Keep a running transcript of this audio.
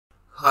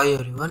Hi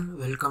everyone,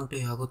 welcome to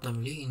Yagu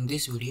Tamil. In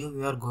this video,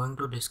 we are going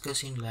to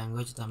discuss in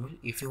language Tamil.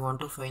 If you want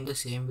to find the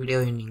same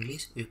video in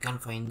English, you can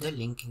find the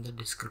link in the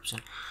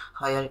description.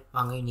 Hi,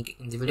 வாங்க இன்னைக்கு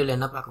இந்த வீடியோல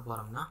என்ன பார்க்க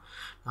போறோம்னா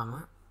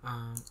நாம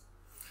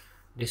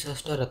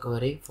disaster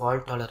recovery,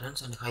 fault tolerance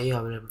and high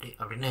availability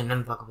அப்படினா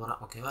என்னன்னு பார்க்க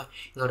போறோம். ஓகேவா?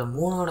 இதோட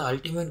மூணோட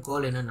அல்டிமேட்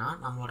கோல் என்னன்னா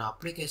நம்மளோட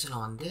அப்ளிகேஷனை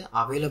வந்து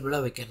அவைலபிளா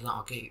வைக்கிறது தான்.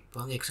 ஓகே, இப்போ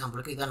வந்து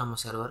எக்ஸாம்பிளுக்கு இதான் நம்ம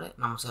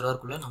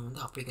சர்வருக்குள்ள நம்ம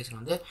வந்து அப்ளிகேஷன்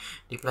வந்து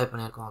டிப்ளாய்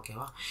பண்ணியிருக்கோம்.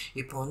 ஓகேவா?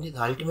 இப்போ வந்து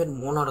இது அல்டிமேட்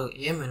மூணோட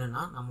ஏம்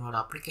என்னன்னா நம்மளோட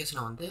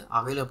அப்ளிகேஷனை வந்து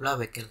அவைலபிளா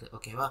வைக்கிறது.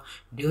 ஓகேவா?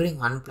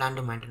 During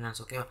unplanned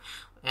maintenance. ஓகேவா?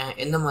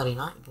 எந்த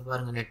மாதிரினா இப்போ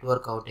பாருங்கள்,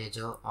 நெட்வொர்க்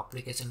அவுட்டேஜோ,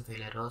 அப்ளிகேஷன்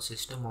ஃபெயிலியரோ,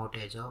 சிஸ்டம்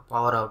அவுட்டேஜோ,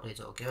 பவர்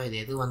அவுட்டேஜோ, ஓகேவா? இது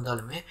எது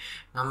வந்தாலுமே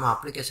நம்ம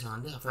அப்ளிகேஷனை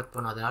வந்து அஃபெக்ட்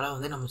பண்ணும். அதனால்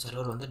வந்து நம்ம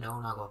சர்வர் வந்து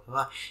டவுன் ஆகும்.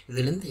 ஓகேவா?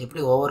 இதுலேருந்து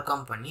எப்படி ஓவர்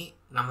கம் பண்ணி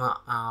நம்ம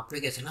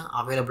அப்ளிகேஷனை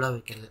அவைலபிளாக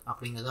வைக்கிறது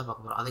அப்படிங்கிறத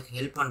பார்க்க போகிறோம். அதுக்கு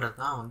ஹெல்ப் பண்ணுறது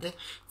தான் வந்து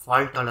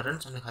fault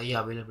tolerance and high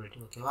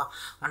availability. ஓகேவா?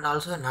 And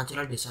also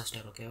natural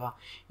disaster. ஓகேவா?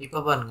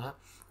 இப்போ பாருங்கள்,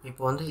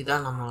 இப்போ வந்து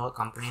இதான் நம்ம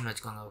கம்பெனின்னு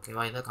வச்சுக்கோங்க.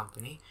 ஓகேவா? இதான்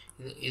கம்பெனி.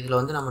 இதில்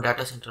வந்து நம்ம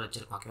டேட்டா சென்டர்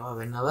வச்சுருக்கோம். ஓகேவா?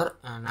 Whenever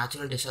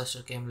natural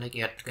disaster game like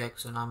earthquake,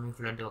 tsunami,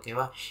 flood.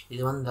 ஓகேவா?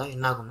 இது வந்தால்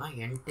என்ன ஆகும்னா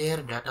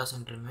என்டையர் டேட்டா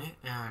சென்டருமே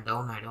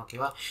டவுன் ஆகிடும்.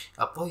 ஓகேவா?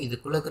 அப்போது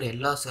இதுக்குள்ளே இருக்கிற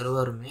எல்லா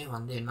சர்வருமே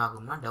வந்து என்ன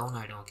ஆகும்னா டவுன்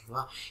ஆகிடும்.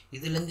 ஓகேவா?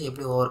 இதுலேருந்து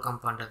எப்படி ஓவர்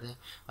கம் பண்ணுறது,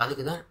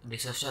 அதுக்கு தான்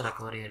டிசாஸ்டர்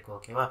ரெக்கவரி இருக்குது.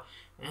 ஓகேவா?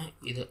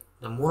 இது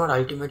இந்த மூணோட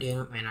அல்டிமேட்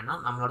ஏம் என்னென்னா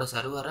நம்மளோட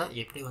சர்வரை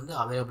எப்படி வந்து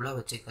அவைலபிளாக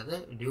வச்சுக்கிறது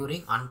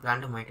during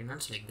unplanned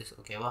maintenance like this.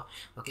 ஓகேவா?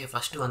 ஓகே,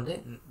 ஃபஸ்ட்டு வந்து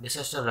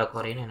டிசாஸ்டர்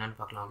ரெக்கவரின்னு என்னென்னு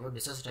பார்க்கலாம். ஓகே,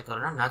 டிசாஸ்டர்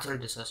ரெக்கவரினா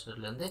நேச்சுரல்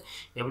டிசாஸ்டர்லேருந்து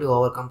எப்படி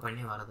ஓவர் கம்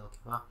பண்ணி வரது.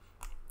 ஓகேவா?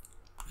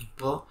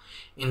 இப்போது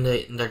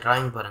இந்த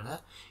டிராயிங்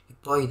பாருங்கள்.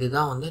 இப்போ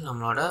இதுதான் வந்து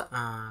நம்மளோட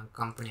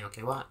கம்பெனி.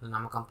 ஓகேவா?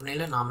 நம்ம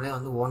கம்பெனியில் நாமளே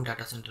வந்து ஓன்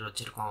டேட்டா சென்டர்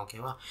வச்சுருக்கோம்.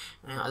 ஓகேவா?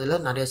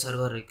 அதில் நிறைய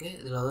சர்வர் இருக்குது.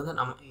 இதில் வந்து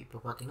நம்ம இப்போ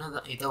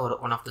பார்த்திங்கன்னா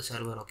இதான் ஒன் ஆஃப் த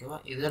சர்வர். ஓகேவா?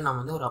 இதில் நம்ம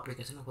வந்து ஒரு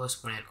அப்ளிகேஷன்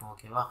ஹோஸ்ட் பண்ணியிருக்கோம்.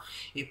 ஓகேவா?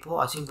 இப்போது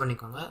அசியூம்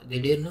பண்ணிக்கோங்க,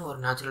 திடீர்னு ஒரு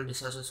நேச்சுரல்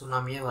டிசாஸ்டர்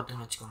சுனாமியே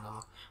வருதுன்னு வச்சுக்கோங்க.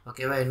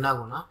 ஓகேவா? என்ன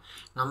ஆகும்னா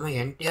நம்ம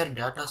என்டையர்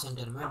டேட்டா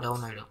சென்டருமே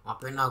டவுன் ஆகிடும்.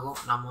 அப்போ என்ன ஆகும்,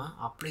 நம்ம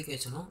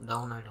அப்ளிகேஷனும்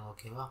டவுன் ஆகிடும்.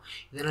 ஓகேவா?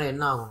 இதனால்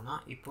என்ன ஆகும்னா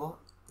இப்போ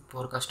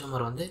ஒரு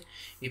கஸ்டமர் வந்து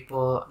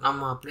இப்போது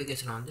நம்ம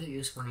அப்ளிகேஷனை வந்து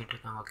யூஸ்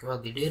பண்ணிகிட்ருக்காங்க. ஓகேவா?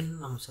 திடீர்னு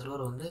நம்ம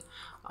சர்வர் வந்து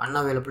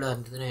அன்அவைலபிளாக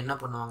இருந்ததுன்னா என்ன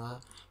பண்ணுவாங்க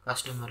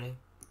கஸ்டமரு,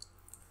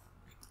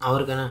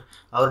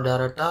 அவர்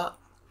டேரெக்டாக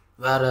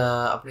வேறு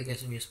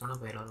அப்ளிகேஷன் யூஸ் பண்ண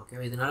போயிடுவார்.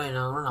 ஓகேவா? இதனால்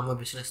என்ன ஆகும்னா நம்ம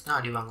பிஸ்னஸ் தான்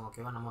அடி வாங்கும்.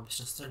 ஓகேவா? நம்ம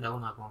பிஸ்னஸ் தான்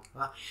டவுன் ஆகும்.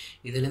 ஓகேவா?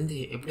 இதுலேருந்து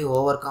எப்படி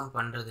ஓவர் கம்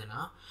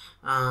பண்ணுறதுன்னா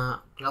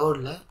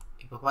க்ளவுடில்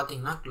இப்போ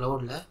பார்த்தீங்கன்னா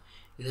க்ளவுடில்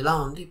இதெல்லாம்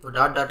வந்து இப்போ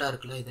டாட்டா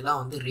இருக்குல்ல, இதெல்லாம்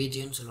வந்து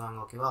ரீஜியன் சொல்லுவாங்க.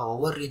 ஓகேவா?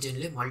 ஒவ்வொரு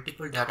ரீஜன்லேயும்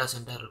மல்டிபிள் டேட்டா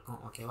சென்டர் இருக்கும்.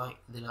 ஓகேவா?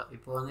 இதில்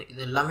இப்போ வந்து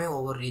இது எல்லாமே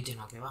ஒவ்வொரு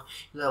ரீஜன். ஓகேவா?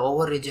 இதில்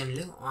ஒவ்வொரு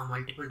ரீஜன்லேயும்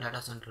மல்டிபிள்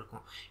டேட்டா சென்டர்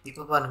இருக்கும்.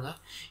 இப்போ பாருங்கள்,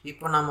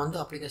 இப்போ நம்ம வந்து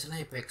அப்ளிகேஷனை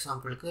இப்போ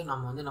எக்ஸாம்பிளுக்கு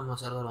நம்ம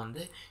சர்வர்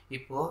வந்து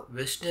இப்போது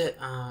வெஸ்ட்டு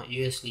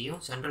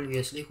யூஎஸ்லேயும் சென்ட்ரல்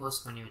யூஎஸ்லேயும்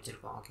ஹோஸ்ட் பண்ணி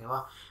வச்சுருக்கோம்.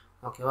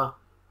 ஓகேவா?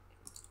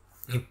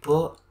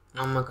 இப்போது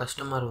நம்ம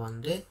கஸ்டமர்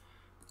வந்து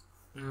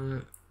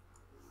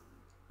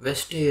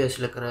வெஸ்ட்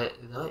யூஎஸில் இருக்கிற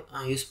இதை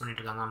யூஸ்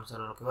பண்ணிகிட்ருக்காங்க நம்ம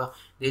சர்வர். ஓகேவா?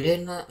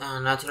 திடீர்னு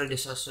நேச்சுரல்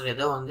டிசாஸ்டர்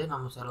ஏதோ வந்து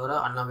நம்ம சர்வரை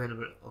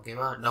அன்அவைலபிள்,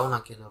 ஓகேவா, டவுன்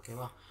ஆக்கிடுது.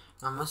 ஓகேவா?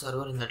 நம்ம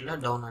சர்வர் இந்த இடத்துல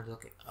டவுன் ஆகிடுது.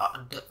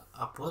 ஓகே,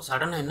 அப்போது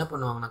சடனாக என்ன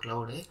பண்ணுவாங்கன்னா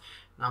க்ளவுடு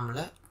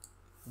நம்மளை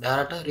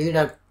டேரெக்டாக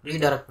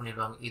ரீடைரக்ட்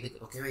பண்ணிடுவாங்க இதுக்கு.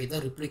 ஓகேவா? இதை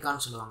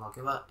ரிப்ளிகான்னு சொல்லுவாங்க.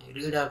 ஓகேவா?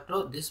 Redirect to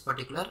this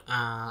particular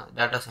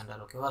data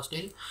centre. ஓகேவா?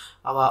 ஸ்டில்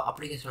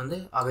அப்ளிகேஷன் வந்து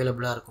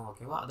அவைலபிளாக இருக்கும்.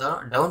 ஓகேவா?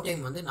 அதாவது டவுன்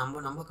டைம் வந்து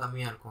நம்ம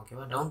கம்மியாக இருக்கும்.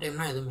 ஓகேவா? டவுன்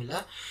டைம்னா எதுவும் இல்லை.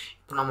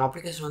 இப்போ நம்ம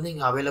அப்ளிகேஷன் வந்து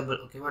இங்கே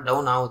அவைலபிள். ஓகேவா?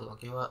 டவுன் ஆகுது.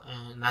 ஓகேவா?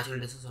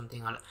 நேச்சுரல் டிசாஸ்டர்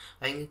சம்திங்கால்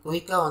இங்கே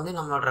குயிக்காக வந்து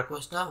நம்மளோட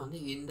ரெக்வஸ்ட்டாக வந்து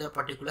இந்த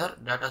பர்டிகுலர்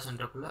டேட்டா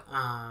சென்டருக்குள்ளே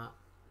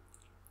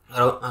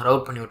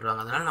ரவுட் பண்ணி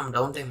விட்ருவாங்க. அதனால் நம்ம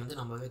டவுன் டைம் வந்து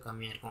ரொம்பவே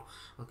கம்மியாக இருக்கும்.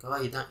 ஓகேவா?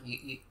 இதுதான்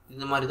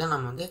இந்த மாதிரி தான்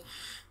நம்ம வந்து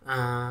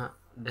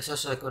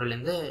டிசாஸ்டர்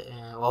ரெக்கவரிலேருந்து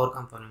ஓவர்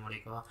கம் பண்ண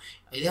முடியும். ஓகேவா?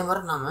 இதே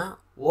மாதிரி நம்ம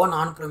ஓன்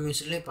ஆன்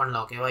ப்ரெமிஸ்லேயே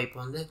பண்ணலாம். ஓகேவா? இப்போ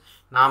வந்து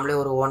நாமளே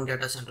ஒரு ஓன்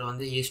டேட்டா சென்டர்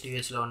வந்து ஈஸ்ட்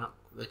யூஎஸில் ஒன்று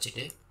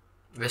வச்சுட்டு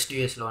வெஸ்ட்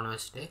யூஎஸில் ஒன்று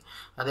வச்சுட்டு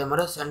அதே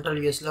மாதிரி சென்ட்ரல்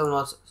யூஎஸில்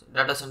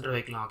டேட்டா சென்டர்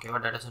வைக்கலாம். ஓகேவா?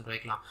 டேட்டா சென்டர்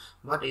வைக்கலாம்.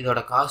 பட் இதோட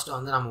காஸ்ட்டை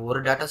வந்து நம்ம ஒரு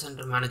டேட்டா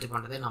சென்டர் மேனேஜ்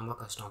பண்ணுறதே ரொம்ப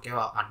கஷ்டம்.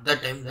 ஓகேவா? அட் த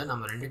டைமில்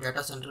நம்ம 2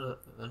 டேட்டா சென்டர்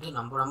வந்து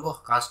ரொம்ப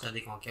காஸ்ட்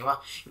அதிகம். ஓகேவா?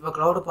 இப்போ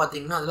க்ளவுடு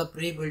பார்த்தீங்கன்னா அதில்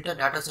ப்ரீ பில்ட்டாக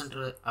டேட்டா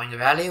சென்டர் அவங்க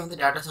வேலையே வந்து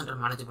டேட்டா சென்டர்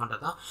மேனேஜ்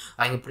பண்ணுறது தான்.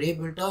 அவங்க ப்ரீ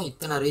பில்ட்டாக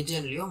இத்தனை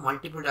ரீஜன்லேயும்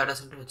மல்டிபிள் டேட்டா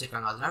சென்டர்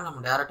வச்சுருக்காங்க. அதனால்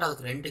நம்ம டேரெக்டாக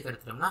அதுக்கு ரெண்ட்டுக்கு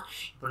எடுத்துட்டோம்னா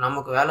இப்போ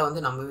நமக்கு வேலை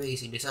வந்து ரொம்பவே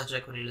ஈஸி. டிசாஸ்டர்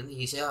ரெக்கவரியிலேருந்து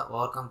ஈஸியாக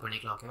ஓவர் கம்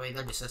பண்ணிக்கலாம். ஓகேவா?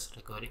 இதான் டிசாஸ்டர்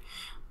ரெக்கவரி.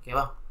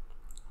 ஓகேவா?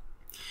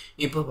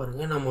 இப்போ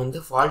பாருங்கள், நம்ம வந்து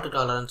ஃபால்ட்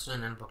டாலரன்ஸ்னால்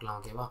என்னென்னு பார்க்கலாம்.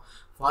 ஓகேவா?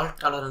 ஃபால்ட்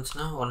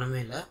டாலரன்ஸ்னால் ஒன்றுமே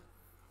இல்லை.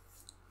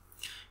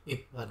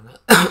 இப்போ பாருங்கள்,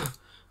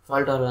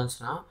 fault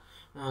டாலரன்ஸ்னால்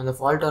the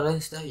fault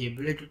tolerance is the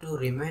ability to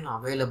remain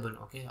available.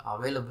 Okay,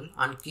 available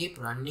and keep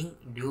running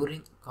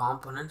during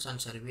components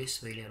and service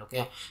failure.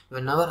 Okay,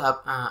 whenever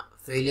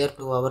failure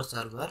to our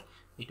server,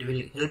 it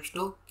will help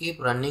to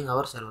keep running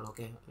our server.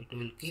 Okay, it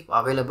will keep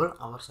available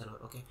our server.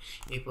 Okay,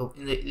 இப்போ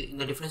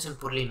இந்த definition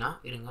புரியலனா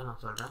இருங்க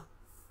நான் சொல்கிறேன்.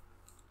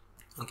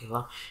 ஓகேவா?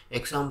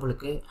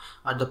 எக்ஸாம்பிளுக்கு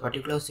at the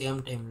particular same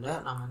டைமில்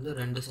நம்ம வந்து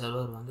 2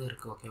 சர்வர் வந்து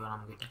இருக்குது. ஓகேவா?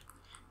 நம்மக்கிட்ட.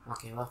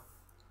 ஓகேவா?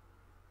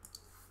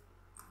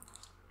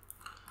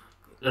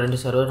 2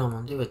 சர்வர் நம்ம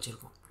வந்து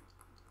வச்சுருக்கோம்.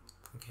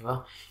 ஓகே, ஓகேவா.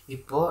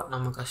 இப்போது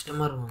நம்ம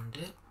கஸ்டமர்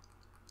வந்து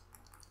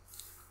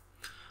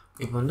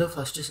இப்போ வந்து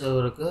ஃபஸ்ட்டு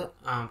சர்வருக்கு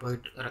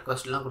போயிட்டு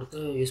ரெக்வஸ்ட்லாம் கொடுத்து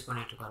யூஸ்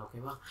பண்ணிகிட்ருக்காரு.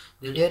 ஓகேவா.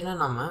 திடீர்னு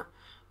நம்ம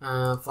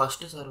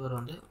ஃபஸ்ட்டு சர்வர்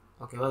வந்து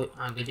ஓகேவா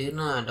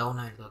திடீர்னு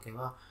டவுன் ஆகிடுது.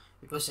 ஓகேவா.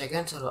 இப்போ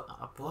செகண்ட் சர்வர்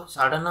அப்போது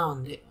சடனாக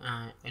வந்து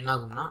என்ன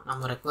ஆகும்னா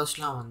நம்ம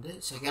ரெக்வஸ்ட்லாம் வந்து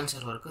செகண்ட்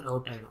சர்வருக்கு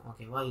ரவுட் ஆகிடும்.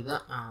 ஓகேவா.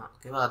 இதுதான்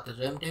ஓகேவா. அட்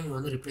சேம் டைம்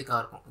வந்து ரிப்ளிக்காக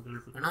இருக்கும்.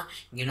 ரிப்ளிக்னா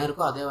இங்கே என்ன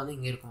இருக்கோ அதே வந்து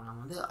இங்கே இருக்கும்.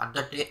 நம்ம வந்து அட்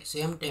த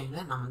சேம்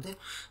டைமில் நம்ம வந்து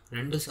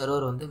 2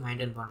 சர்வர் வந்து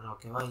மெயின்டைன் பண்ணுறோம்.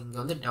 ஓகேவா. இங்கே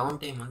வந்து டவுன்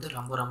டைம் வந்து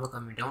ரொம்ப ரொம்ப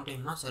கம்மி. டவுன்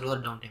டைம்னா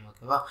சர்வர் டவுன் டைம்.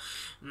 ஓகேவா.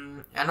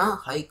 ஏன்னா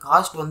ஹை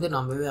காஸ்ட் வந்து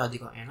ரொம்பவே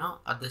அதிகம். ஏன்னா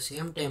அட் த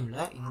சேம் டைமில்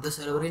இந்த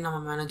சர்வரையும்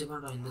நம்ம மேனேஜ்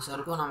பண்ணுறோம், இந்த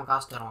சர்வருக்கும் நம்ம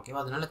காஸ்ட் தரோம்.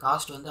 ஓகேவா. அதனால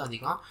காஸ்ட் வந்து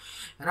அதிகம்.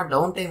 ஏன்னா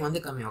டவுன் டைம்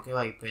வந்து கம்மி.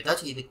 ஓகேவா. இப்போ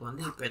ஏதாச்சும் இதுக்கு வந்து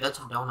இப்போ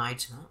ஏதாச்சும் டவுன்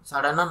ஆயிடுச்சுன்னா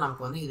சடனாக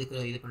நமக்கு வந்து இதுக்கு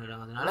இது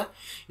பண்ணிடுவாங்க. அதனால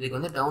இதுக்கு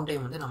வந்து டவுன்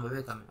டைம் வந்து ரொம்பவே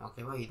கம்மி.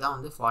 ஓகேவா. இதான்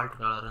வந்து ஃபால்ட்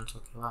டாலரன்ஸ்.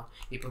 ஓகேவா.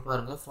 இப்போ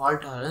பாருங்கள்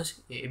fault tolerance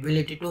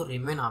ability to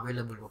remain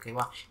available.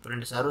 ஓகேவா. இப்போ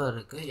 2 சர்வர்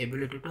இருக்குது.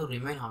 Ability to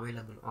remain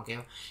available.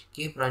 ஓகேவா.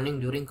 Keep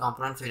running during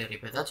component failure.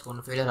 இப்போ ஏதாச்சும்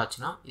ஒன்று ஃபெயிலியர்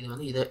ஆச்சுன்னா இது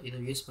வந்து இதை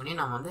யூஸ் பண்ணி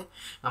நம்ம வந்து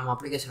நம்ம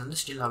அப்ளிகேஷன் வந்து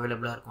ஸ்டில்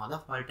அவைலபிளாக இருக்கும்.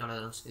 அதான் ஃபால்ட்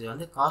டாலரன்ஸ். இது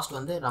வந்து காஸ்ட்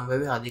வந்து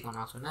ரொம்பவே அதிகம்.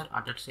 நான் சொன்னேன்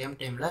அட் சேம்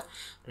டைமில்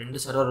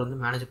 2 சர்வர் வந்து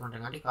மேனேஜ்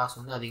பண்ணுறங்காட்டி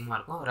காஸ்ட் வந்து அதிகமாக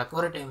இருக்கும்.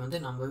 ரெக்கவரி டைம்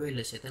வந்து ரொம்பவே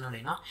இல்லை.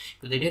 எதனாலனா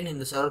இப்போ திடீர்னு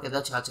இந்த சர்வருக்கு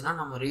ஏதாச்சும் ஆச்சுன்னா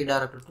நம்ம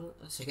ரீடைரக்ட் டு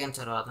செகண்ட்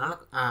சர்வர். அதனால்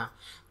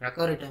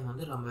ரெக்கவரி டைம்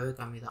வந்து ரொம்பவே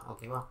கம்மி தான்.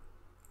 ஓகேவா.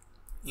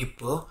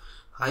 இப்போது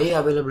ஹை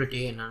அவைலபிலிட்டி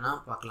என்னென்னா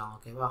பார்க்கலாம்.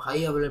 ஓகேவா. ஹை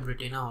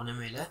அவைலபிலிட்டினா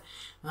ஒன்றுமே இல்லை.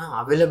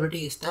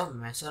 Availability is the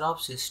measure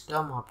of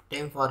system up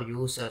time for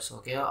users.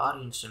 Okay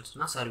R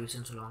இன்ஸ்டன்ஸ்னால்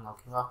சர்வீஸ்ன்னு சொல்லுவாங்க.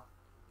 ஓகேவா.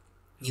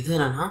 இது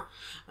என்னென்னா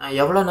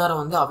எவ்வளோ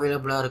நேரம் வந்து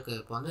அவைலபிளாக இருக்குது.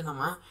 இப்போ வந்து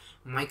நம்ம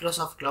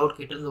மைக்ரோசாஃப்ட் க்ளவுட்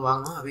கிட்டேருந்து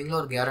வாங்கினோம். அவங்களும்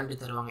ஒரு கேரண்டி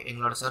தருவாங்க.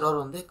 எங்களோட சர்வர்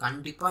வந்து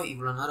கண்டிப்பாக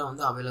இவ்வளோ நேரம்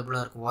வந்து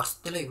அவைலபிளாக இருக்கும்,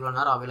 வருஷத்தில் இவ்வளோ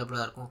நேரம்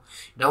அவைலபிளாக இருக்கும்,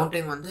 டவுன்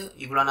டைம் வந்து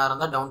இவ்வளோ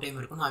நேரம் தான் டவுன் டைம்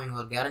இருக்குன்னு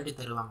அவங்க ஒரு கேரண்டி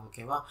தருவாங்க.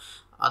 ஓகேவா.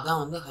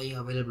 அதான் வந்து ஹை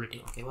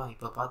அவைலபிலிட்டி. ஓகேவா.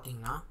 இப்போ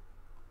பார்த்தீங்கன்னா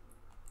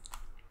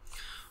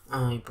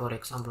இப்போ ஒரு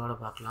எக்ஸாம்பிளோட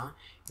பார்க்கலாம்.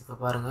 இப்போ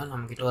பாருங்கள்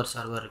நம்மக்கிட்ட ஒரு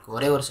சர்வர் இருக்குது,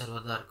 ஒரே ஒரு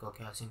சர்வர் தான் இருக்குது.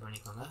 ஓகே அசைன்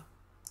பண்ணிக்கோங்க.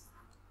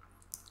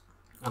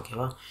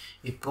 ஓகேவா.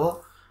 இப்போது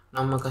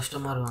நம்ம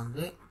கஸ்டமர்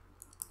வந்து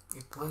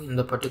இப்போ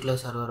இந்த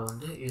பர்டிகுலர் சர்வர்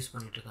வந்து யூஸ்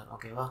பண்ணிகிட்ருக்காரு.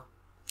 ஓகேவா.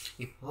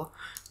 இப்போது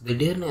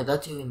திடீர்னு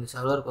ஏதாச்சும் இந்த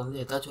சர்வருக்கு வந்து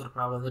ஏதாச்சும் ஒரு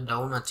ப்ராப்ளம் வந்து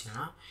டவுன்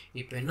ஆச்சுன்னா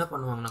இப்போ என்ன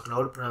பண்ணுவாங்கன்னா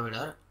க்ளவுட்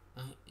ப்ரொவைடர்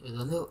இது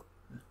வந்து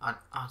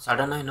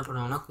சடனாக என்ன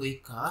பண்ணுவாங்கன்னா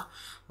குயிக்காக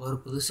ஒரு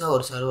புதுசாக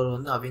ஒரு சர்வர்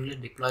வந்து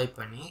அவங்களே டிப்ளாய்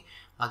பண்ணி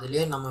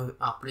அதுலேயே நம்ம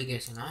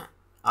அப்ளிகேஷனை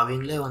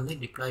அவங்களே வந்து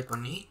டிப்ளாய்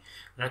பண்ணி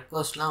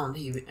ரெக்வஸ்ட்லாம் வந்து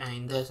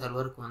இந்த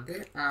சர்வருக்கு வந்து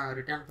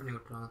ரிட்டர்ன் பண்ணி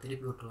விட்ருவாங்க,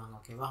 திருப்பி விட்ருவாங்க.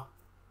 ஓகேவா.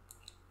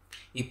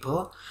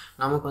 இப்போது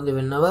நமக்கு வந்து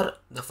whenever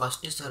the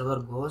first server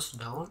goes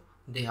down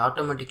they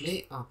automatically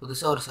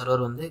புதுசாக ஒரு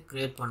சர்வர் வந்து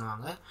க்ரியேட்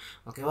பண்ணுவாங்க.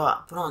 ஓகேவா.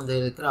 அப்புறம் அந்த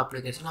இருக்கிற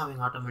அப்ளிகேஷனை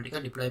அவங்க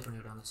ஆட்டோமேட்டிக்காக டிப்ளாய்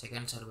பண்ணிவிடுவாங்க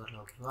செகண்ட்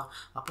சர்வரில். ஓகேவா.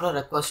 அப்புறம்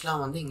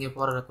ரெக்வஸ்ட்லாம் வந்து இங்கே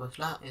போகிற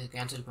ரெக்வஸ்ட்லாம் இது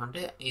கேன்சல்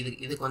பண்ணிட்டு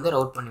இதுக்கு வந்து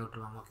ரவுட் பண்ணி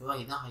விட்ருவாங்க. ஓகேவா.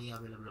 இதுதான் ஹை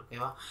அவைலபிள்.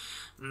 ஓகேவா.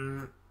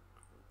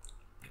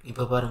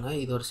 இப்போ பாருங்கள்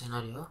இது ஒரு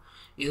சினாரியோ.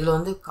 இதில்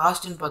வந்து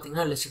காஸ்ட்டுன்னு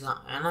பார்த்தீங்கன்னா லெஸ் தான்.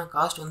 ஏன்னா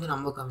காஸ்ட் வந்து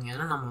ரொம்ப கம்மி.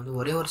 ஏன்னா நம்ம வந்து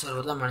ஒரே ஒரு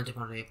சர்வர் தான் மேனேஜ்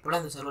பண்ணுறோம்.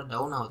 எப்போலாம் இந்த சர்வர்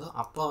டவுன் ஆகுதோ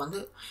அப்போ வந்து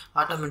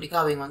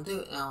ஆட்டோமேட்டிக்காக அவங்க வந்து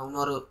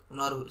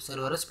இன்னொரு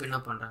சர்வரை ஸ்பின்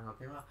அப் பண்ணுறாங்க.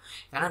 ஓகேவா.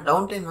 ஏன்னா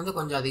டவுன் டைம் வந்து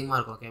கொஞ்சம் அதிகமாக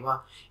இருக்கும். ஓகேவா.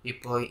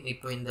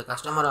 இப்போ இந்த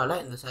கஸ்டமரால்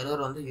இந்த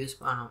சர்வர் வந்து யூஸ்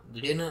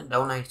திடீர்னு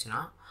டவுன்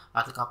ஆகிடுச்சுன்னா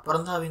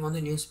அதுக்கப்புறம் தான் அவங்க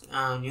வந்து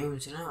நியூ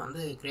மிஷினை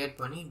வந்து க்ரியேட்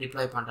பண்ணி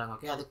டிப்ளாய் பண்ணுறாங்க.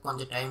 ஓகே அதுக்கு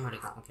கொஞ்சம் டைம்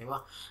எடுக்கும். ஓகேவா.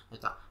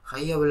 அதுதான்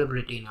ஹை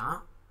அவைலபிலிட்டினா.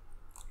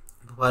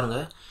 இப்போ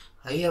பாருங்கள்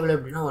ஹை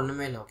அவைலபிலிட்டினா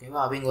ஒன்றுமே இல்லை. ஓகேவா.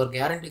 அவங்க ஒரு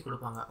கேரண்டி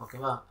கொடுப்பாங்க.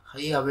 ஓகேவா.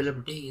 High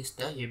availability is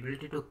the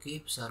ability to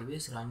keep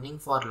service running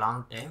for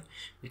long time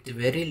with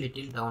very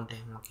little down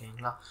time.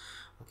 ஓகேங்களா.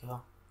 ஓகேவா.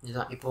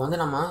 இதுதான் இப்போ வந்து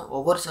நம்ம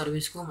ஒவ்வொரு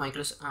சர்வீஸ்க்கும்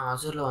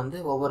அசூரில் வந்து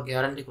ஒவ்வொரு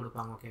கேரண்டி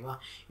கொடுப்பாங்க. ஓகேவா.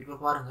 இப்போ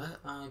பாருங்கள்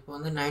இப்போ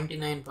வந்து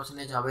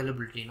 99%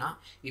 அவைலபிலிட்டினா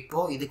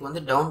இப்போது இதுக்கு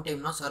வந்து டவுன்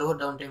டைம்னா சர்வர்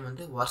டவுன் டைம்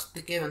வந்து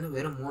வருஷத்துக்கே வந்து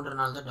வெறும் 3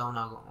 நாள் தான்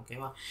டவுன் ஆகும்.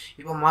 ஓகேவா.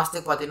 இப்போ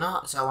மாதத்துக்கு பார்த்தீங்கன்னா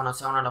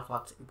 7.5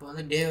 hours. இப்போ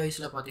வந்து டே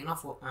வைஸில் பார்த்தீங்கன்னா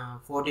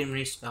 14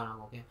 minutes டவுன்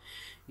ஆகும். ஓகே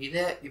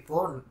இதே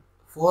இப்போது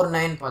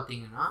 4.9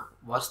 பார்த்தீங்கன்னா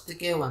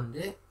வருஷத்துக்கே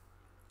வந்து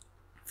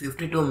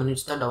 52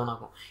 minutes தான் டவுன்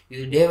ஆகும்.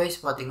 இது டே வைஸ்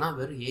பார்த்தீங்கன்னா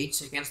வெறும் 8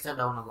 seconds தான்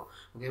டவுன் ஆகும்.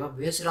 ஓகேவா.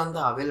 பேஸ்ட் ஆன் த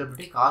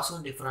அவைலபிலிட்டி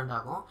காசும் டிஃப்ரெண்ட்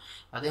ஆகும்,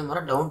 அதே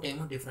மாதிரி டவுன்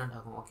டைமும் டிஃப்ரெண்ட்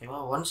ஆகும். ஓகேவா.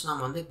 ஒன்ஸ்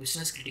நம்ம வந்து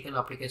பிஸ்னஸ் கிரிட்டிக்கல்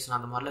அப்ளிகேஷன்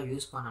அந்த மாதிரிலாம்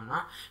யூஸ் பண்ணோம்னா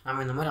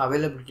நம்ம இந்த மாதிரி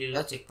அவைலபிலிட்டியில்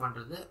செக்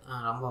பண்ணுறது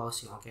ரொம்ப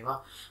அவசியம். ஓகேவா.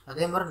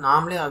 அதே மாதிரி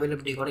நாமளே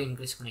அவைலபிலிட்டி கூட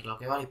இன்க்ரீஸ் பண்ணிக்கலாம்.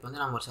 ஓகேவா. இப்போ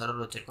வந்து நம்ம ஒரு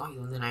சர்வர் வச்சுருக்கோம்,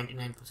 இது வந்து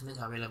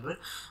 99%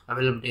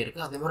 அவைலபிலிட்டி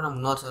இருக்குது. அதே மாதிரி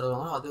நம்ம இன்னொரு சர்வர்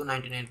வாங்க அதுவும்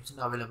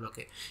 99% அவைலபிள்.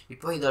 ஓகே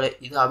இப்போ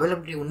இது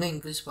அவைலபிலிட்டி இன்னும்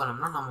இன்க்ரீஸ்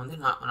பண்ணோம்னா நம்ம வந்து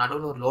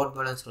நடுவில் ஒரு லோட்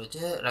பேலன்ஸ்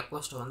வச்சு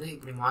ரெக்வஸ்ட் வந்து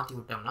இப்படி மாற்றி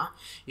விட்டோம்னா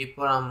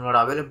இப்போ நம்மளோட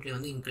அவைலபிலிட்டி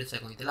வந்து இன்க்ரீஸ்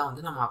ஆகும். இதெல்லாம்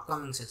வந்து நம்ம அப்கமிங்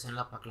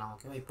செஷனில் பார்க்கலாம்.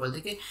 ஓகேவா.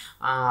 இப்போதைக்கு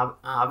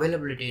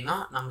அவைலபிலிட்டினா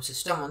நம்ம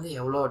சிஸ்டம் வந்து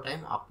எவ்வளோ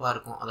டைம் அப்பாக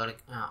இருக்கும்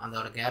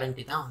அதோட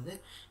கேரண்டி தான் வந்து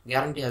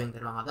கேரண்டி அவங்க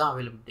தருவாங்க. அதான்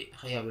அவைலபிலிட்டி,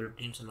 ஹை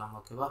அவைலபிலிட்டின்னு சொல்லுவாங்க.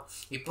 ஓகேவா?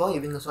 இப்போது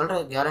இவங்க சொல்கிற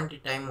கேரண்டி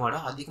டைமோட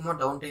அதிகமாக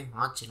டவுன் டைம்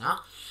ஆச்சுன்னா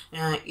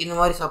இந்த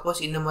மாதிரி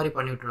சப்போஸ் இந்த மாதிரி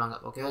பண்ணி விட்ருவாங்க.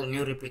 ஓகேவா?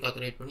 நியூ ரிப்ளிகா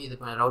கிரியேட் பண்ணி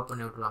ரவுட்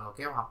பண்ணி விட்ருவாங்க.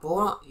 ஓகேவா?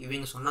 அப்போது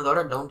இவங்க சொன்னதோட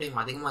டவுன் டைம்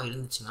அதிகமாக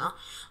இருந்துச்சுன்னா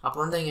அப்போ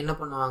வந்து அவங்க என்ன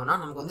பண்ணுவாங்கன்னா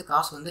நமக்கு வந்து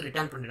காசு வந்து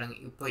ரிட்டர்ன் பண்ணிடுறாங்க.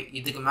 இப்போ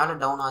இதுக்கு மேலே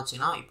டவுன்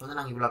ஆச்சுன்னா இப்போ வந்து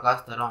நாங்கள் இவ்வளோ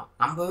காசு தரோம்,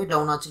 நம்மவே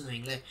டவுன் ஆச்சுன்னு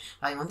வைங்களேன்,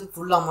 அவங்க வந்து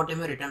ஃபுல்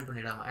அமௌண்ட்டுமே ரிட்டர்ன்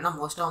பண்ணிடுவாங்க. ஏன்னா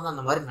மோஸ்ட்டாக வந்து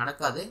அந்த மாதிரி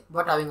நடக்காது.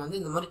 பட் அவங்க வந்து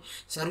இந்த மாதிரி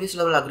சர்வீஸ்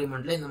லெவல்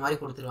அக்ரிமெண்ட்டில் இந்த மாதிரி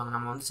கொடுத்துருவாங்க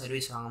நம்ம வந்து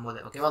சர்வீஸ் வாங்கும்போது.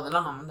 ஓகேவா?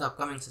 அதெல்லாம் நம்ம வந்து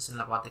அப்கமிங்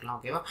செஷனில் பார்த்துக்கலாம்.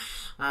 ஓகேவா?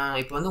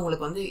 இப்போ வந்து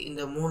உங்களுக்கு வந்து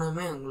இந்த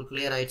 3மே உங்களுக்கு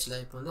கிளியர் ஆயிடுச்சுல.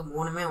 இப்போ வந்து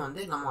 3மே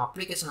வந்து நம்ம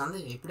அப்ளிகேஷன் வந்து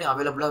எப்படி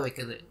அவைலபிளாக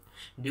வைக்குது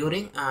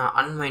டியூரிங்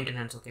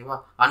அன்மெயின்டெனன்ஸ். ஓகேவா?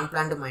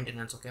 Unplanned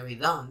maintenance. ஓகேவா?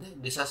 இதுதான் வந்து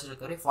disaster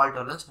recovery, fault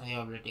tolerance, high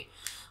availability.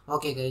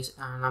 Okay guys,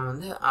 நம்ம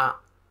வந்து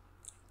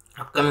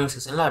அப்கமிங்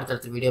செஷனில்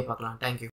அடுத்தடுத்த வீடியோ பார்க்கலாம். தேங்க்யூ.